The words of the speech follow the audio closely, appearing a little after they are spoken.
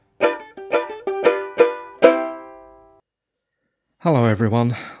Hello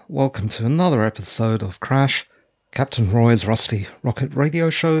everyone, welcome to another episode of Crash, Captain Roy's Rusty Rocket Radio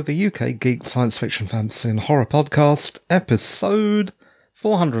Show, the UK Geek Science Fiction Fantasy and Horror Podcast, episode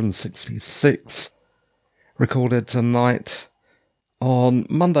 466, recorded tonight on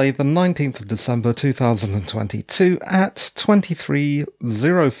Monday the 19th of December 2022 at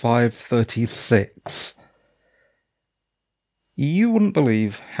 23:05:36. You wouldn't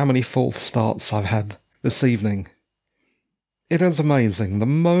believe how many false starts I've had this evening. It is amazing. The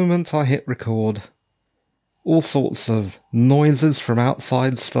moment I hit record, all sorts of noises from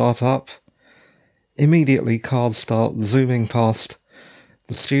outside start up. Immediately cars start zooming past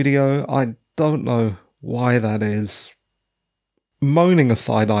the studio. I don't know why that is. Moaning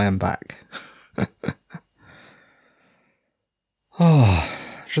aside, I am back.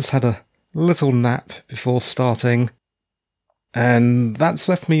 Just had a little nap before starting, and that's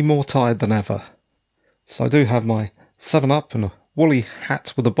left me more tired than ever. So I do have my 7-Up and a woolly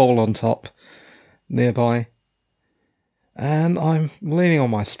hat with a bowl on top nearby. And I'm leaning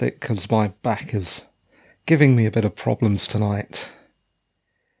on my stick because my back is giving me a bit of problems tonight.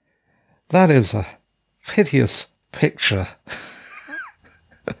 That is a piteous picture.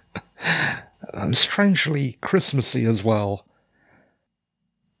 And strangely Christmassy as well.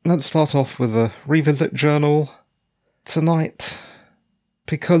 Let's start off with a revisit journal. Tonight,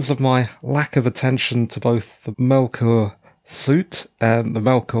 because of my lack of attention to both the Melkor suit and the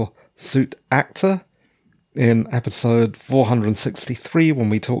Melkor suit actor in episode 463 when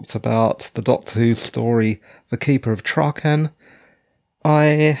we talked about the Doctor Who story The Keeper of Traken, I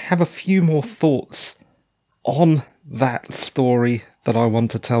have a few more thoughts on that story that I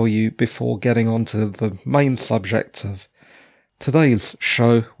want to tell you before getting on to the main subject of today's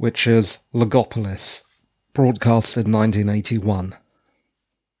show, which is Logopolis, broadcast in 1981.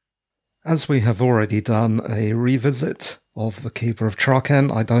 As we have already done a revisit of The Keeper of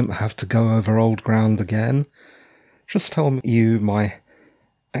Traken, I don't have to go over old ground again. Just tell you my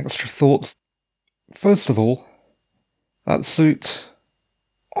extra thoughts. First of all, that suit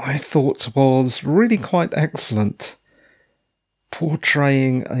I thought was really quite excellent,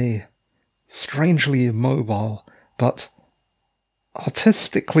 portraying a strangely immobile but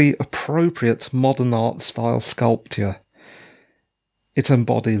artistically appropriate modern art style sculpture. It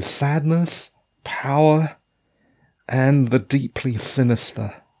embodies sadness, power, and the deeply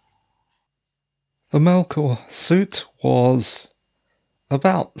sinister. The Melkor suit was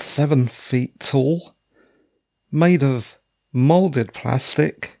about 7 feet tall, made of moulded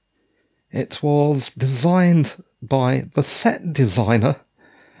plastic. It was designed by the set designer,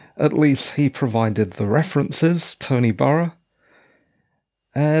 at least he provided the references, Tony Burrow,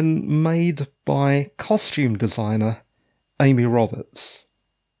 and made by costume designer Amy Roberts.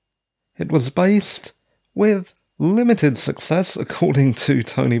 It was based, with limited success according to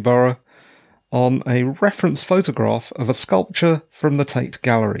Tony Burrow, on a reference photograph of a sculpture from the Tate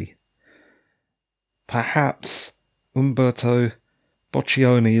Gallery. Perhaps Umberto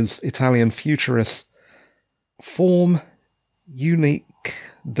Boccioni's Italian futurist form unique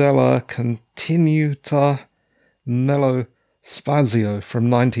della continuità nello spazio from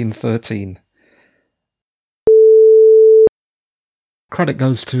 1913. Credit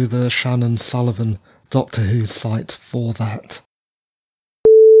goes to the Shannon Sullivan Doctor Who site for that.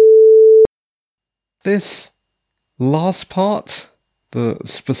 This last part, the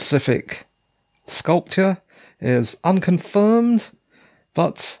specific sculpture, is unconfirmed,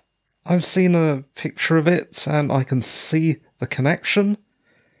 but I've seen a picture of it and I can see the connection.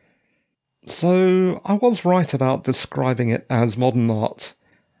 So I was right about describing it as modern art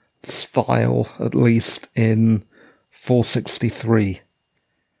style, at least in 463.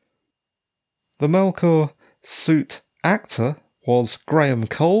 The Melkor suit actor was Graham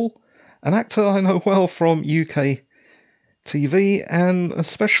Cole, an actor I know well from UK TV and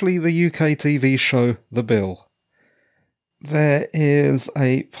especially the UK TV show The Bill. There is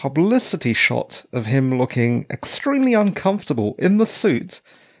a publicity shot of him looking extremely uncomfortable in the suit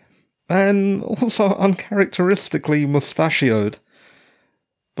and also uncharacteristically mustachioed,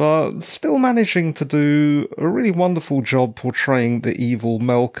 but still managing to do a really wonderful job portraying the evil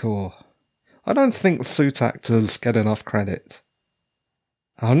Melkor. I don't think suit actors get enough credit.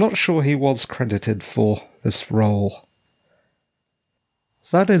 I'm not sure he was credited for this role.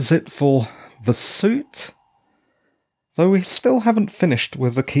 That is it for the suit. Though we still haven't finished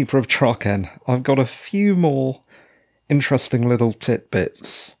with The Keeper of Traken, I've got a few more interesting little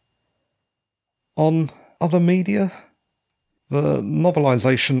tidbits. On other media, the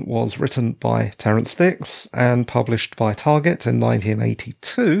novelisation was written by Terrance Dicks and published by Target in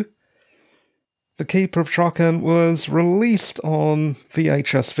 1982. The Keeper of Traken was released on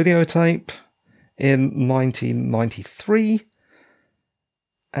VHS videotape in 1993,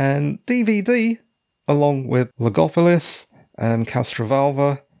 and DVD, along with Logopolis and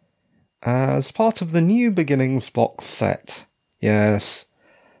Castrovalva, as part of the New Beginnings box set. Yes,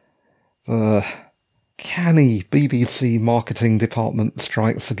 the canny BBC marketing department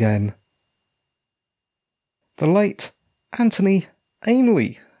strikes again. The late Anthony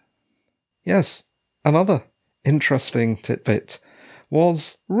Ainley, yes, another interesting tidbit,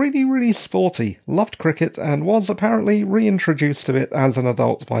 was really sporty, loved cricket, and was apparently reintroduced to it as an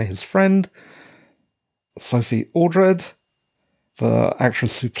adult by his friend, Sophie Aldred, the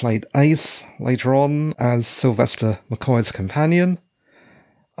actress who played Ace later on as Sylvester McCoy's companion.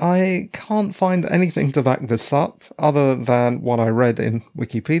 I can't find anything to back this up other than what I read in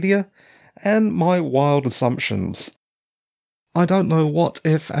Wikipedia and my wild assumptions. I don't know what,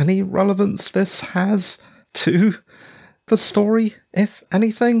 if any, relevance this has to the story, if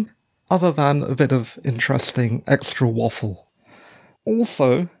anything, other than a bit of interesting extra waffle.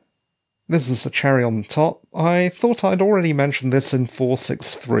 Also, this is the cherry on the top, I thought I'd already mentioned this in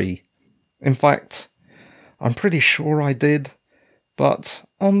 463. In fact, I'm pretty sure I did, but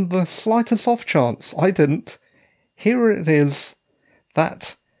on the slightest off chance I didn't, here it is,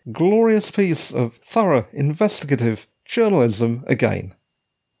 that glorious piece of thorough investigative journalism again.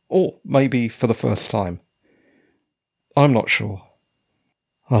 Or maybe for the first time. I'm not sure.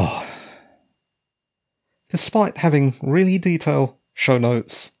 Despite having really detailed show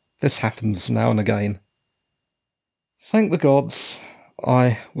notes, this happens now and again. Thank the gods,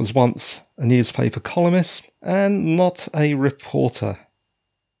 I was once a newspaper columnist and not a reporter.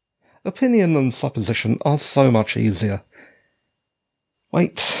 Opinion and supposition are so much easier.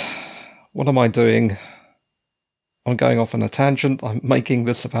 Wait, what am I doing? I'm going off on a tangent. I'm making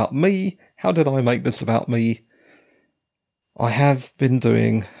this about me. How did I make this about me? I have been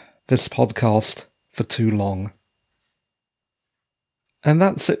doing this podcast for too long. And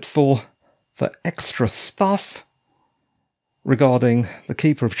that's it for the extra stuff regarding the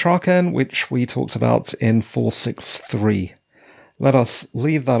Keeper of Traken, which we talked about in 463. Let us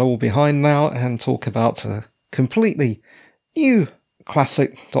leave that all behind now and talk about a completely new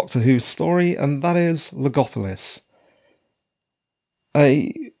classic Doctor Who story, and that is Logopolis.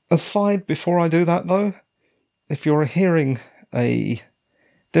 Aside before I do that, though, if you're hearing a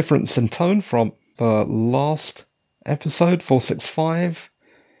difference in tone from the last episode, 465,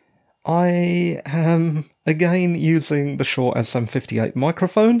 I am again using the Shure SM58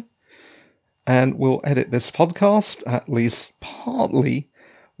 microphone, and will edit this podcast, at least partly,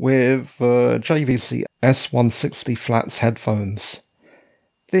 with JVC S160 Flats headphones.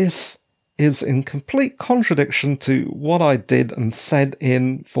 This is in complete contradiction to what I did and said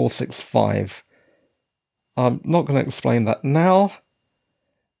in 465. I'm not going to explain that now,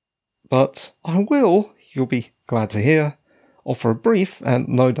 but I will, you'll be glad to hear, offer a brief and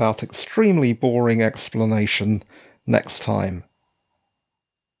no doubt extremely boring explanation next time.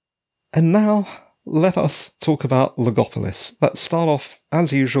 And now, let us talk about Logopolis. Let's start off,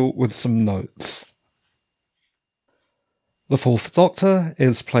 as usual, with some notes. The Fourth Doctor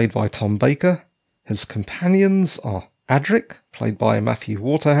is played by Tom Baker. His companions are Adric, played by Matthew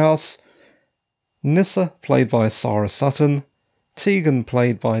Waterhouse, Nyssa, played by Sarah Sutton, Tegan,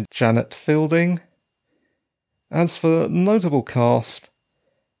 played by Janet Fielding. As for notable cast,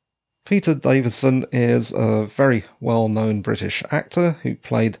 Peter Davison is a very well-known British actor who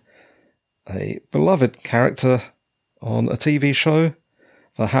played a beloved character on a TV show,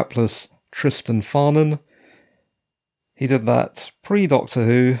 the hapless Tristan Farnan. He did that pre-Doctor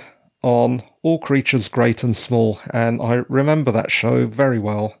Who on All Creatures Great and Small, and I remember that show very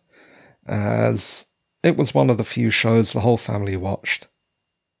well, as it was one of the few shows the whole family watched.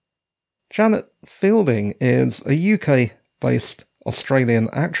 Janet Fielding is a UK-based Australian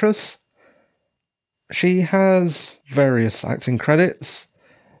actress. She has various acting credits,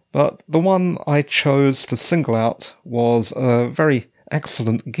 but the one I chose to single out was a very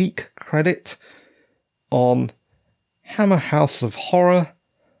excellent geek credit on Hammer House of Horror,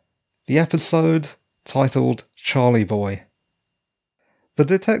 the episode titled Charlie Boy. The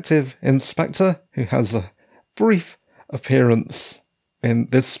detective inspector, who has a brief appearance in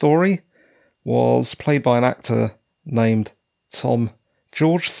this story, was played by an actor named Tom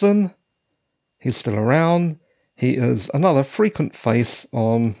Georgeson. He's still around. He is another frequent face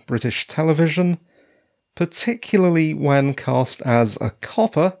on British television, particularly when cast as a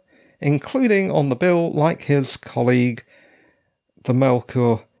copper, including on the bill like his colleague, the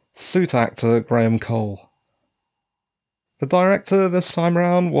Melkur suit actor Graham Cole. The director this time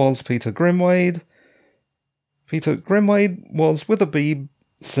around was Peter Grimwade, Peter Grimwade was with Abib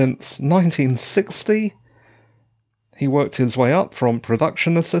since 1960. He worked his way up from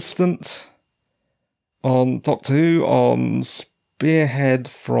production assistant on Doctor Who on Spearhead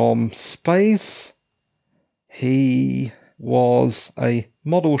from Space. He was a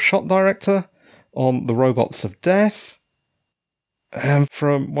model shot director on The Robots of Death. And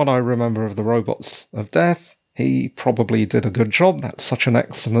from what I remember of The Robots of Death, he probably did a good job. That's such an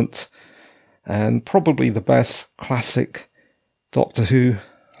excellent and probably the best classic Doctor Who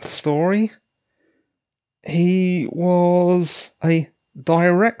story. He was a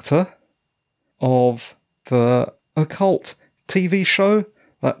director of the occult TV show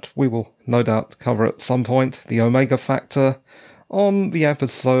that we will no doubt cover at some point, The Omega Factor, on the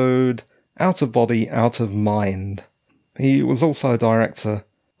episode Out of Body, Out of Mind. He was also a director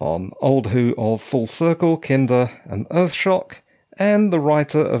on Old Who of Full Circle, Kinder and Earthshock, and the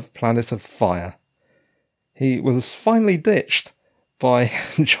writer of Planet of Fire. He was finally ditched by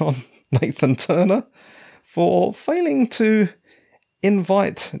John Nathan Turner for failing to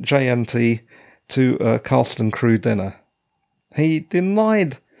invite JNT to a cast and crew dinner. He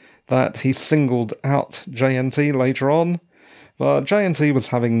denied that he singled out JNT later on, but JNT was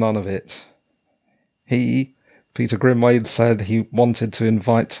having none of it. Peter Grimwade, said he wanted to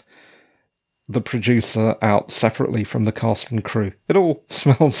invite the producer out separately from the cast and crew. It all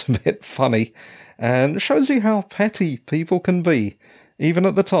smells a bit funny, and shows you how petty people can be, even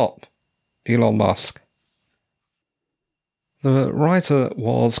at the top. Elon Musk. The writer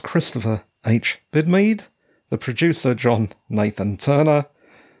was Christopher H. Bidmead, the producer John Nathan Turner.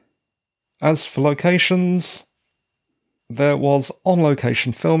 As for locations, there was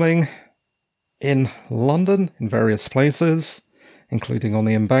on-location filming in London, in various places, including on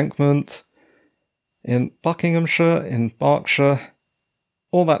the Embankment, in Buckinghamshire, in Berkshire.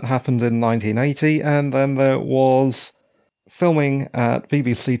 All that happened in 1980, and then there was filming at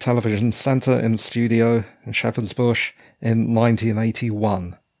BBC Television Centre in the studio in Shepherd's Bush in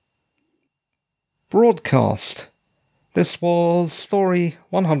 1981. Broadcast. This was story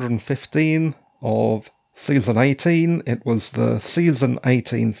 115 of season 18. It was the season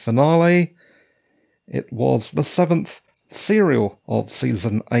 18 finale. It was the 7th serial of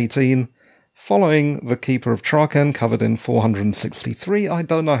season 18, following The Keeper of Traken, covered in 463. I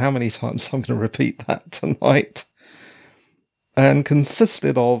don't know how many times I'm going to repeat that tonight. And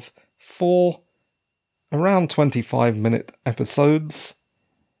consisted of 4 around 25-minute episodes,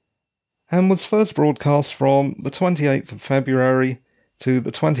 and was first broadcast from the 28th of February to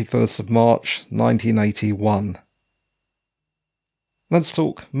the 21st of March 1981. Let's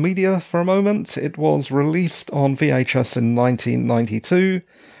talk media for a moment. It was released on VHS in 1992,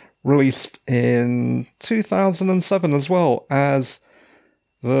 released in 2007 as well as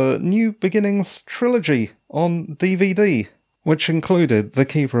the New Beginnings trilogy on DVD, which included The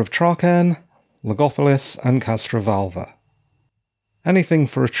Keeper of Traken, Logopolis and Castrovalva. Anything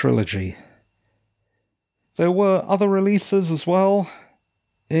for a trilogy. There were other releases as well,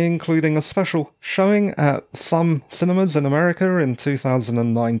 including a special showing at some cinemas in America in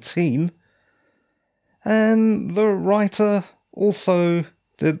 2019, and the writer also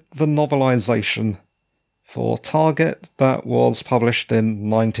did the novelization for Target that was published in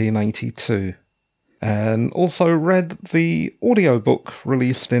 1982, and also read the audiobook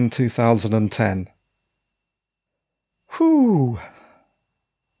released in 2010. Whew!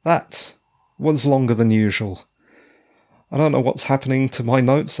 That was longer than usual. I don't know what's happening to my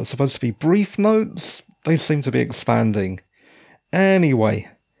notes. They're supposed to be brief notes. They seem to be expanding. Anyway,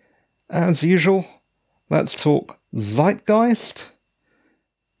 as usual, let's talk Zeitgeist,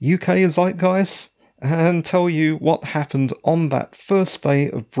 UK Zeitgeist, and tell you what happened on that first day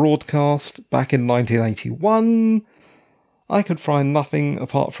of broadcast back in 1981. I could find nothing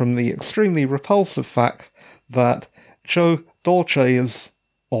apart from the extremely repulsive fact that Joe Dolce's,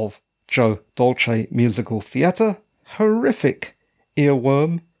 of Joe Dolce Musical Theatre, horrific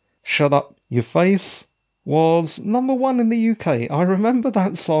earworm, Shut Up Your Face, was number 1 in the UK. I remember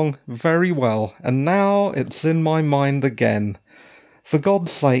that song very well, and now it's in my mind again. For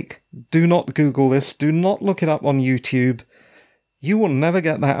God's sake, do not Google this, do not look it up on YouTube. You will never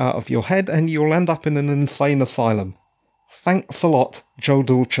get that out of your head, and you'll end up in an insane asylum. Thanks a lot, Joe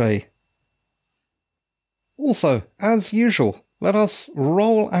Dolce. Also, as usual, let us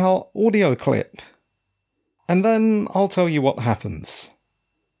roll our audio clip. And then I'll tell you what happens.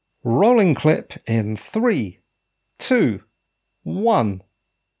 Rolling clip in 3, 2, 1.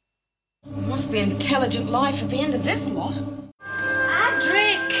 Must be intelligent life at the end of this lot.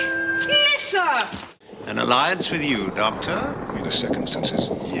 Adric! Nissa! An alliance with you, Doctor? In the circumstances,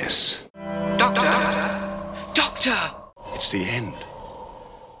 yes. Doctor! it's the end.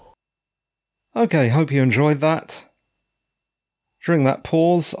 Okay, hope you enjoyed that. During that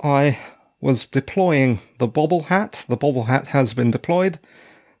pause, I was deploying the bobble hat. The bobble hat has been deployed.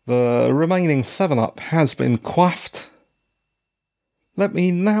 The remaining 7-Up has been quaffed. Let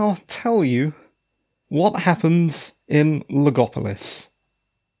me now tell you what happens in Logopolis.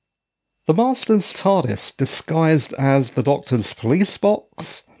 The Master's TARDIS, disguised as the Doctor's police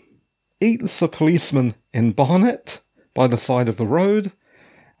box, eats a policeman in Barnet by the side of the road,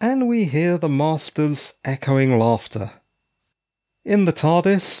 and we hear the Master's echoing laughter. In the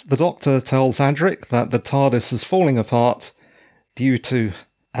TARDIS, the Doctor tells Adric that the TARDIS is falling apart due to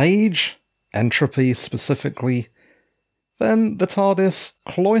age, entropy specifically. Then the TARDIS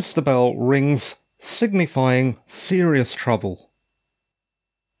cloister bell rings, signifying serious trouble.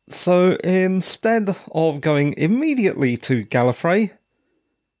 So instead of going immediately to Gallifrey,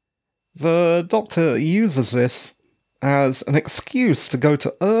 the Doctor uses this as an excuse to go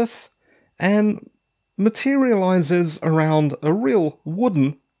to Earth and materialises around a real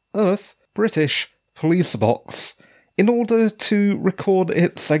wooden Earth British police box in order to record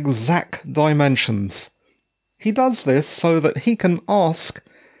its exact dimensions. He does this so that he can ask,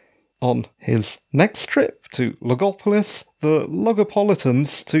 on his next trip to Logopolis, the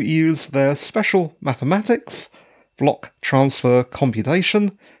Logopolitans to use their special mathematics, block transfer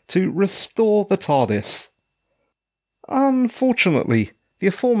computation, to restore the TARDIS. Unfortunately, the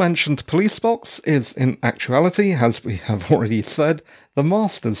aforementioned police box is in actuality, as we have already said, the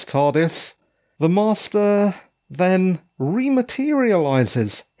Master's TARDIS. The Master then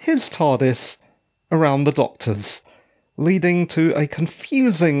rematerialises his TARDIS around the Doctor's, leading to a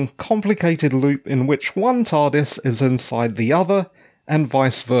confusing, complicated loop in which one TARDIS is inside the other, and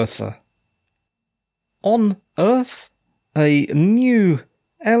vice versa. On Earth, a new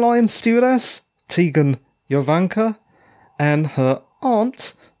airline stewardess, Tegan Jovanka, and her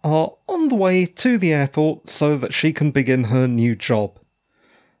aunt are on the way to the airport so that she can begin her new job.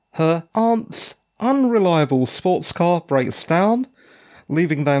 Her aunt's unreliable sports car breaks down,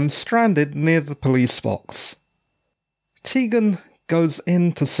 leaving them stranded near the police box. Tegan goes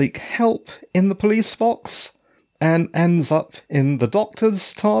in to seek help in the police box and ends up in the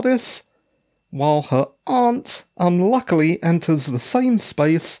Doctor's TARDIS, while her aunt unluckily enters the same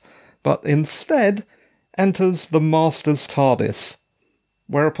space, but instead enters the Master's TARDIS,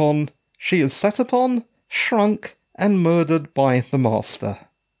 whereupon she is set upon, shrunk, and murdered by the Master.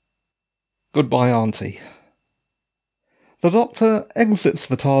 Goodbye, Auntie. The Doctor exits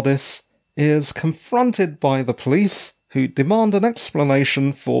the TARDIS, is confronted by the police, who demand an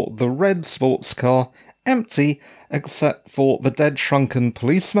explanation for the red sports car, empty except for the dead shrunken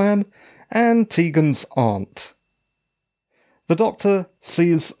policeman and Tegan's aunt. The Doctor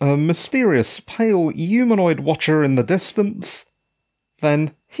sees a mysterious pale humanoid watcher in the distance.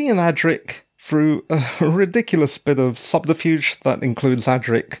 Then he and Adric, through a ridiculous bit of subterfuge that includes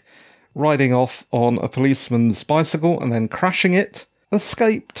Adric riding off on a policeman's bicycle and then crashing it,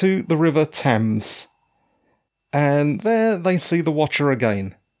 escape to the River Thames. And there they see the Watcher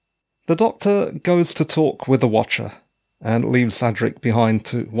again. The Doctor goes to talk with the Watcher, and leaves Adric behind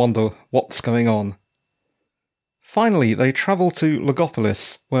to wonder what's going on. Finally, they travel to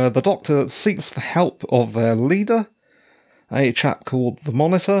Logopolis, where the Doctor seeks the help of their leader, a chap called the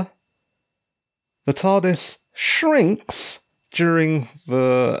Monitor. The TARDIS shrinks during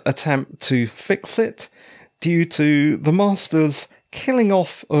the attempt to fix it, due to the Master's killing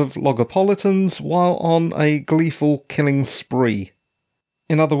off of Logopolitans while on a gleeful killing spree.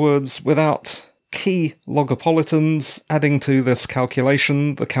 In other words, without key Logopolitans adding to this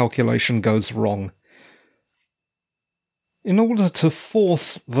calculation, the calculation goes wrong. In order to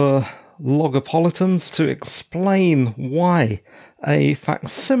force the Logopolitans to explain why a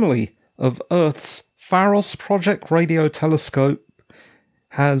facsimile of Earth's Pharos Project radio telescope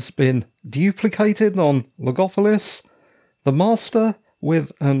has been duplicated on Logopolis, the Master,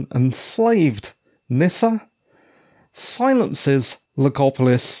 with an enslaved Nyssa, silences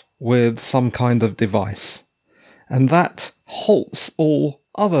Logopolis with some kind of device, and that halts all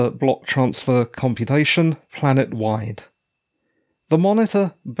other block transfer computation planet-wide. The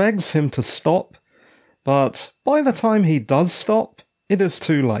Monitor begs him to stop, but by the time he does stop, it is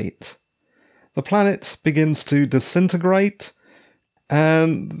too late. The planet begins to disintegrate,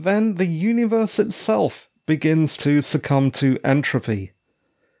 and then the universe itself begins to succumb to entropy.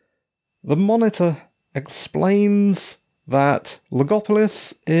 The Monitor explains that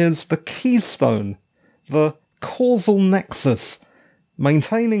Logopolis is the keystone, the causal nexus,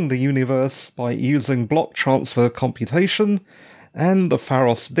 maintaining the universe by using block transfer computation and the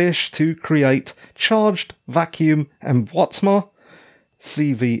Pharos dish to create charged vacuum emboîtement,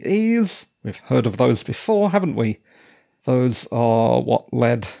 CVEs. We've heard of those before, haven't we? Those are what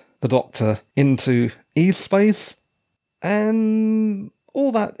led the Doctor into E-space, and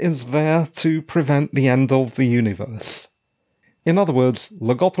all that is there to prevent the end of the universe. In other words,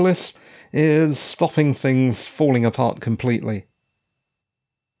 Logopolis is stopping things falling apart completely.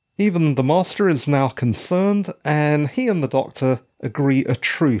 Even the Master is now concerned, and he and the Doctor agree a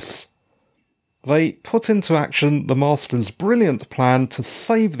truce. They put into action the Master's brilliant plan to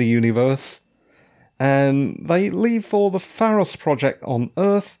save the universe, and they leave for the Pharos project on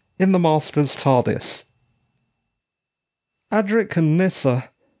Earth in the Master's TARDIS. Adric and Nyssa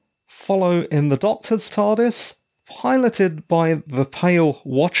follow in the Doctor's TARDIS, piloted by the Pale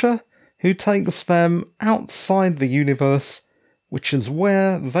Watcher, who takes them outside the universe, which is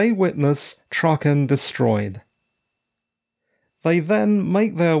where they witness Traken destroyed. They then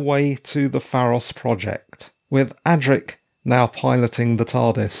make their way to the Pharos project, with Adric now piloting the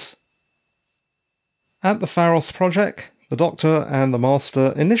TARDIS. At the Pharos project, the Doctor and the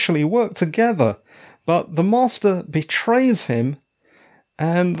Master initially work together, but the Master betrays him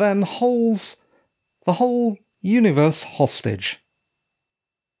and then holds the whole universe hostage.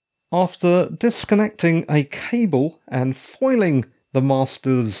 After disconnecting a cable and foiling the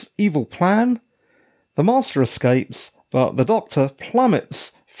Master's evil plan, the Master escapes, but the Doctor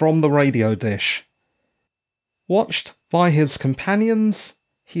plummets from the radio dish. Watched by his companions,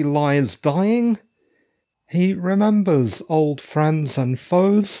 he lies dying. He remembers old friends and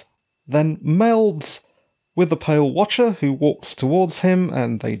foes, then melds with the Pale Watcher, who walks towards him,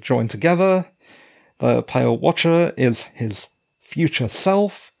 and they join together. The Pale Watcher is his future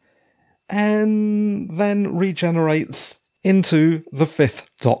self, and then regenerates into the Fifth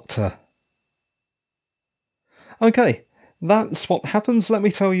Doctor. Okay, that's what happens. Let me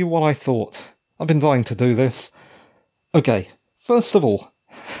tell you what I thought. I've been dying to do this. Okay, first of all,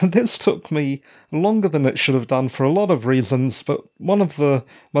 this took me longer than it should have done for a lot of reasons, but one of the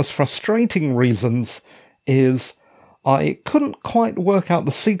most frustrating reasons is I couldn't quite work out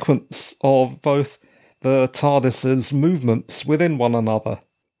the sequence of both the TARDIS's movements within one another.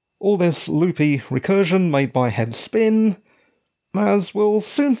 All this loopy recursion made my head spin, as we'll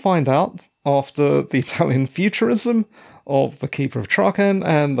soon find out after the Italian futurism of the Keeper of Traken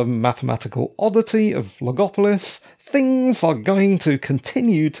and the mathematical oddity of Logopolis. Things are going to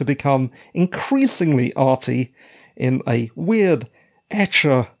continue to become increasingly arty in a weird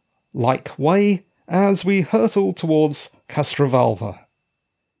Etcher-like way as we hurtle towards Castrovalva.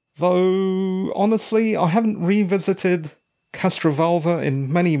 Though, honestly, I haven't revisited Castrovalva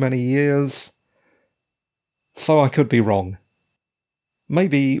in many, many years, so I could be wrong.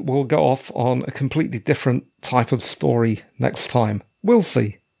 Maybe we'll go off on a completely different type of story next time. We'll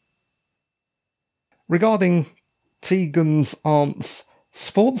see. Regarding Tegan's aunt's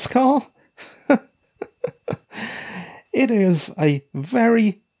sports car, it is a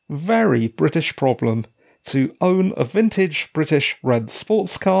very, very British problem to own a vintage British red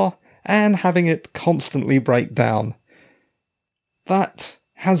sports car and having it constantly break down. That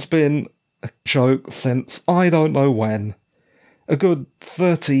has been a joke since I don't know when. A good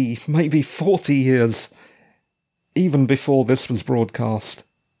 30, maybe 40 years, even before this was broadcast.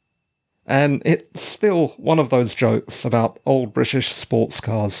 And it's still one of those jokes about old British sports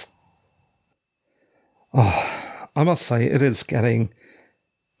cars. Oh, I must say, it is getting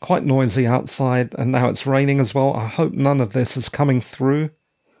quite noisy outside, and now it's raining as well. I hope none of this is coming through.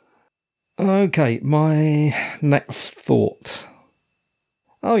 Okay, my next thought.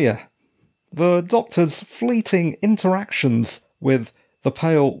 Oh yeah, the Doctor's fleeting interactions with the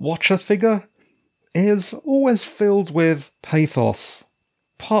Pale Watcher figure is always filled with pathos.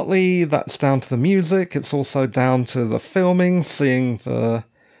 Partly that's down to the music, it's also down to the filming, seeing the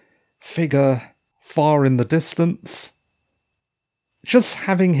figure far in the distance. Just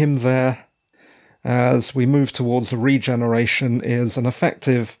having him there as we move towards a regeneration is an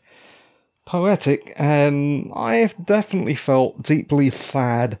effective, poetic, and I've definitely felt deeply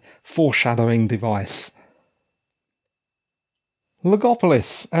sad foreshadowing device.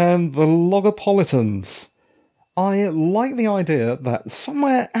 Logopolis and the Logopolitans. I like the idea that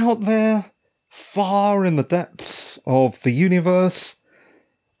somewhere out there, far in the depths of the universe,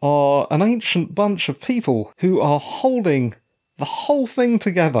 are an ancient bunch of people who are holding the whole thing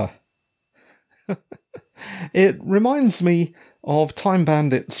together. It reminds me of Time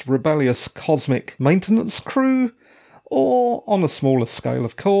Bandit's rebellious cosmic maintenance crew, or, on a smaller scale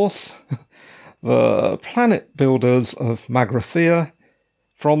of course, the planet builders of Magrathea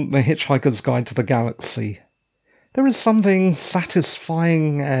from The Hitchhiker's Guide to the Galaxy. There is something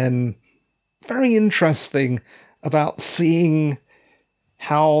satisfying and very interesting about seeing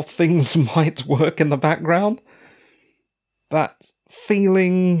how things might work in the background. That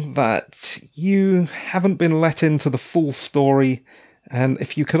feeling that you haven't been let into the full story, and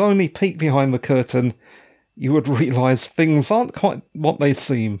if you could only peek behind the curtain, you would realise things aren't quite what they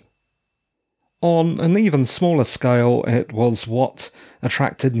seem. On an even smaller scale, it was what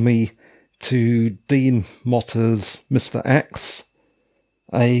attracted me to Dean Motter's Mr. X,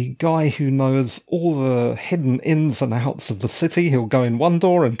 a guy who knows all the hidden ins and outs of the city. He'll go in one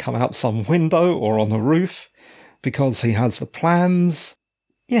door and come out some window or on a roof because he has the plans.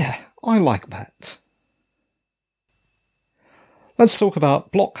 Yeah, I like that. Let's talk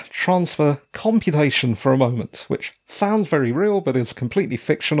about block transfer computation for a moment, which sounds very real but is completely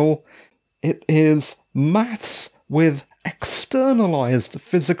fictional. It is maths with externalized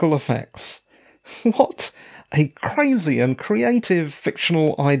physical effects. What a crazy and creative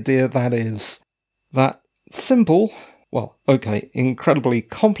fictional idea that is. That simple, incredibly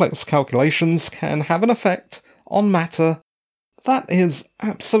complex calculations can have an effect on matter. That is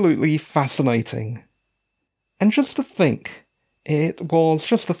absolutely fascinating. And just to think, it was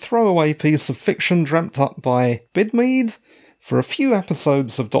just a throwaway piece of fiction dreamt up by Bidmead for a few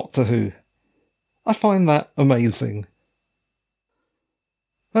episodes of Doctor Who. I find that amazing.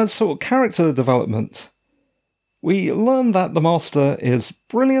 Let's talk character development. We learn that the Master is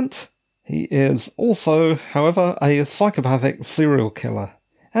brilliant. He is also, however, a psychopathic serial killer,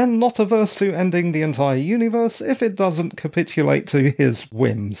 and not averse to ending the entire universe if it doesn't capitulate to his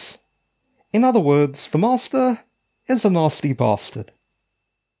whims. In other words, the Master is a nasty bastard.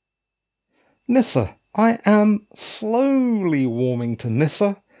 Nyssa. I am slowly warming to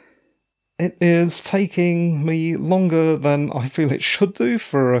Nyssa. It is taking me longer than I feel it should do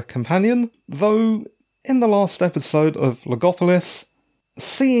for a companion, though in the last episode of Logopolis,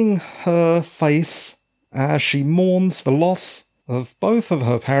 seeing her face as she mourns the loss of both of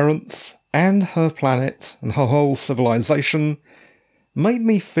her parents and her planet and her whole civilization made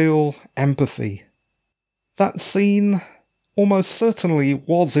me feel empathy. That scene almost certainly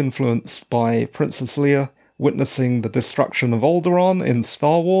was influenced by Princess Leia witnessing the destruction of Alderaan in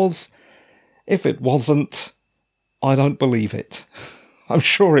Star Wars. If it wasn't, I don't believe it. I'm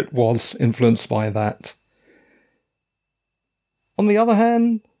sure it was influenced by that. On the other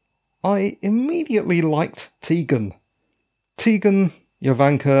hand, I immediately liked Tegan. Tegan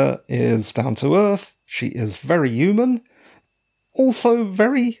Jovanka is down to earth, she is very human, also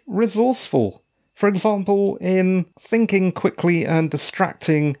very resourceful. For example, in thinking quickly and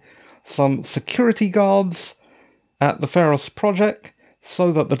distracting some security guards at the Pharos project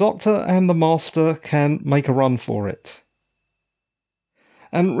so that the Doctor and the Master can make a run for it.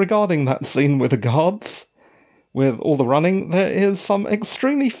 And regarding that scene with the guards, with all the running, there is some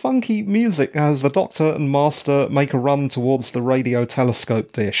extremely funky music as the Doctor and Master make a run towards the radio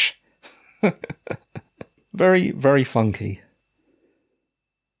telescope dish. Very, very funky.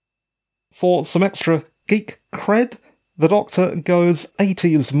 For some extra geek cred, the Doctor goes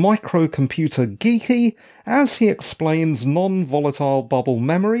 80s microcomputer geeky as he explains non-volatile bubble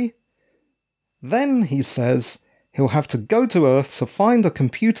memory. Then he says he'll have to go to Earth to find a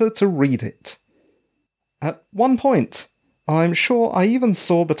computer to read it. At one point, I'm sure I even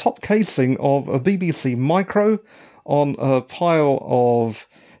saw the top casing of a BBC Micro on a pile of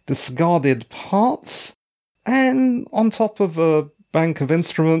discarded parts, and on top of a bank of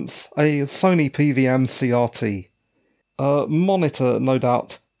instruments, a Sony PVM CRT. A monitor, no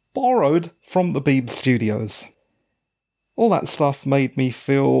doubt, borrowed from the Beeb Studios. All that stuff made me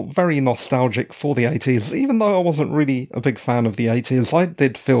feel very nostalgic for the 80s. Even though I wasn't really a big fan of the 80s, I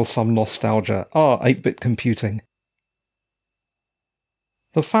did feel some nostalgia. 8-bit computing.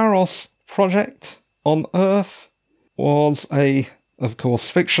 The Pharos project on Earth was a, of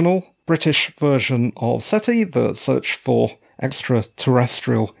course, fictional British version of SETI, the search for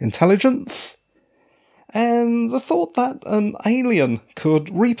extraterrestrial intelligence. And the thought that an alien could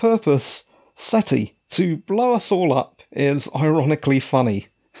repurpose SETI to blow us all up is ironically funny.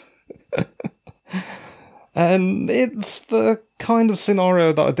 And it's the kind of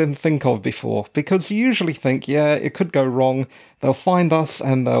scenario that I didn't think of before, because you usually think, yeah, it could go wrong, they'll find us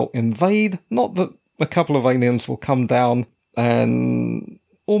and they'll invade, not that a couple of aliens will come down and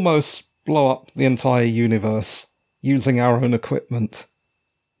almost blow up the entire universe using our own equipment.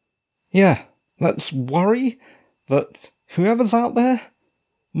 Yeah, let's worry that whoever's out there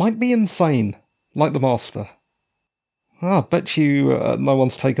might be insane, like the Master. I bet you no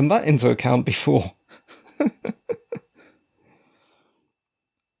one's taken that into account before.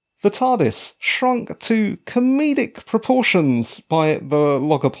 The TARDIS, shrunk to comedic proportions by the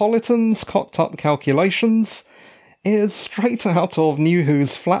Logopolitan's cocked-up calculations, is straight out of New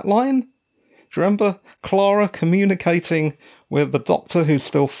Who's Flatline. Do you remember Clara communicating with the Doctor, who's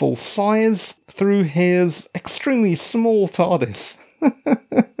still full size, through his extremely small TARDIS?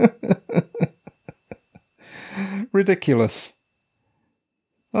 Ridiculous.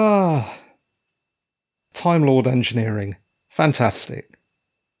 Time Lord engineering. Fantastic.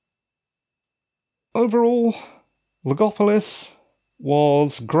 Overall, Logopolis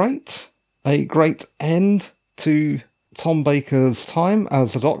was great. A great end to Tom Baker's time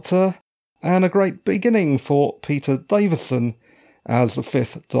as the Doctor, and a great beginning for Peter Davison as the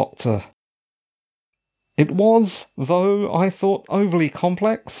Fifth Doctor. It was, though, I thought, overly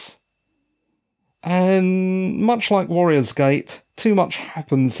complex, and much like Warrior's Gate, too much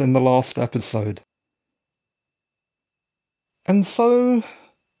happens in the last episode. And so,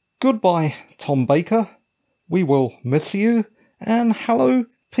 goodbye, Tom Baker. We will miss you, and hello,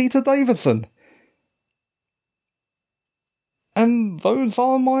 Peter Davison. And those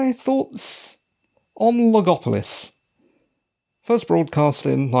are my thoughts on Logopolis. First broadcast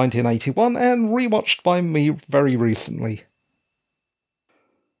in 1981 and rewatched by me very recently.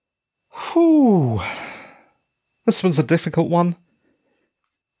 Whew. This was a difficult one.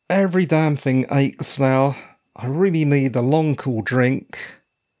 Every damn thing aches now. I really need a long cool drink.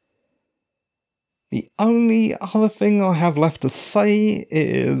 The only other thing I have left to say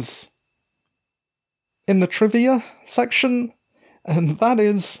is in the trivia section, and that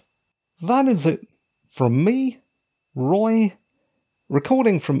is it from me, Roy,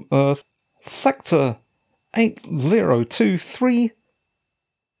 recording from Earth, Sector 8023,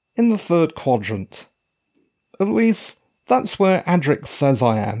 in the third quadrant. At least, that's where Adric says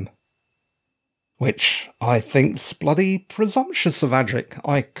I am. Which I think's bloody presumptuous of Adric.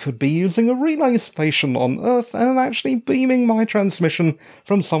 I could be using a relay station on Earth and actually beaming my transmission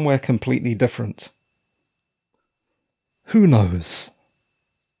from somewhere completely different. Who knows?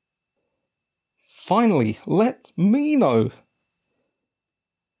 Finally, let me know.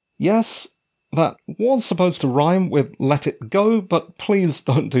 Yes, that was supposed to rhyme with let it go, but please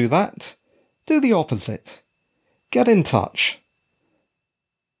don't do that. Do the opposite. Get in touch.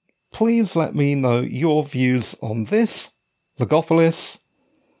 Please let me know your views on this, Logopolis,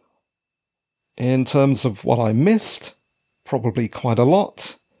 in terms of what I missed, probably quite a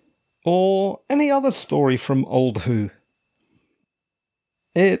lot, or any other story from Old Who.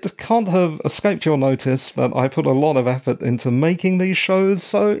 It can't have escaped your notice that I put a lot of effort into making these shows,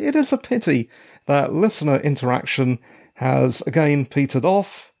 so it is a pity that listener interaction has again petered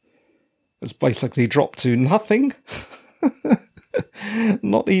off. It's basically dropped to nothing.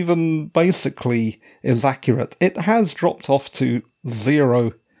 Not even basically is accurate. It has dropped off to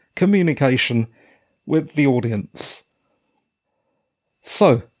zero communication with the audience.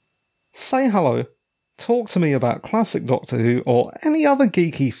 So, say hello. Talk to me about classic Doctor Who, or any other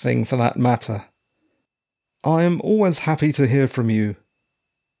geeky thing for that matter. I am always happy to hear from you.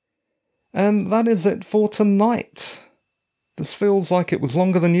 And that is it for tonight. This feels like it was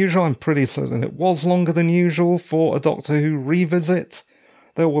longer than usual. I'm pretty certain it was longer than usual for a Doctor Who revisit.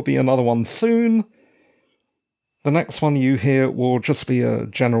 There will be another one soon. The next one you hear will just be a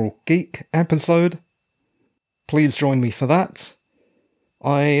general geek episode. Please join me for that.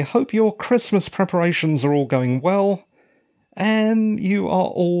 I hope your Christmas preparations are all going well, and you are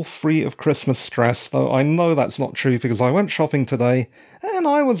all free of Christmas stress, though I know that's not true because I went shopping today, and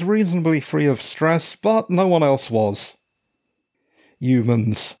I was reasonably free of stress, but no one else was.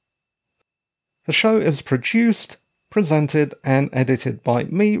 Humans. The show is produced, presented, and edited by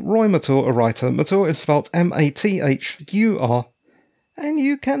me, Roy Matur, a writer. Matur is spelt M-A-T-H-U-R, and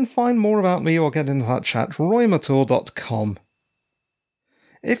you can find more about me or get in touch at roymatur.com.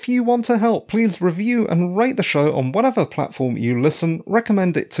 If you want to help, please review and rate the show on whatever platform you listen,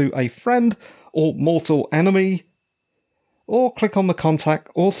 recommend it to a friend or mortal enemy, or click on the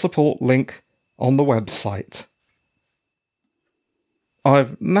contact or support link on the website.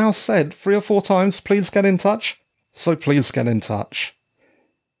 I've now said 3 or 4 times, please get in touch, so please get in touch.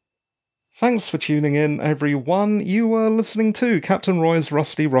 Thanks for tuning in, everyone. You were listening to Captain Roy's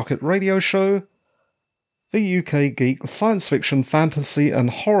Rusty Rocket Radio Show, the UK Geek Science Fiction, Fantasy and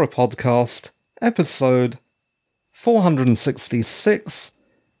Horror Podcast, episode 466,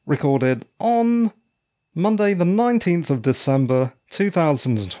 recorded on Monday the 19th of December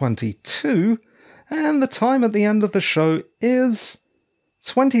 2022, and the time at the end of the show is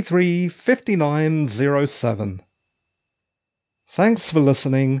 23:59:07. Thanks for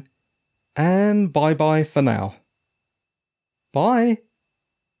listening, and bye-bye for now. Bye!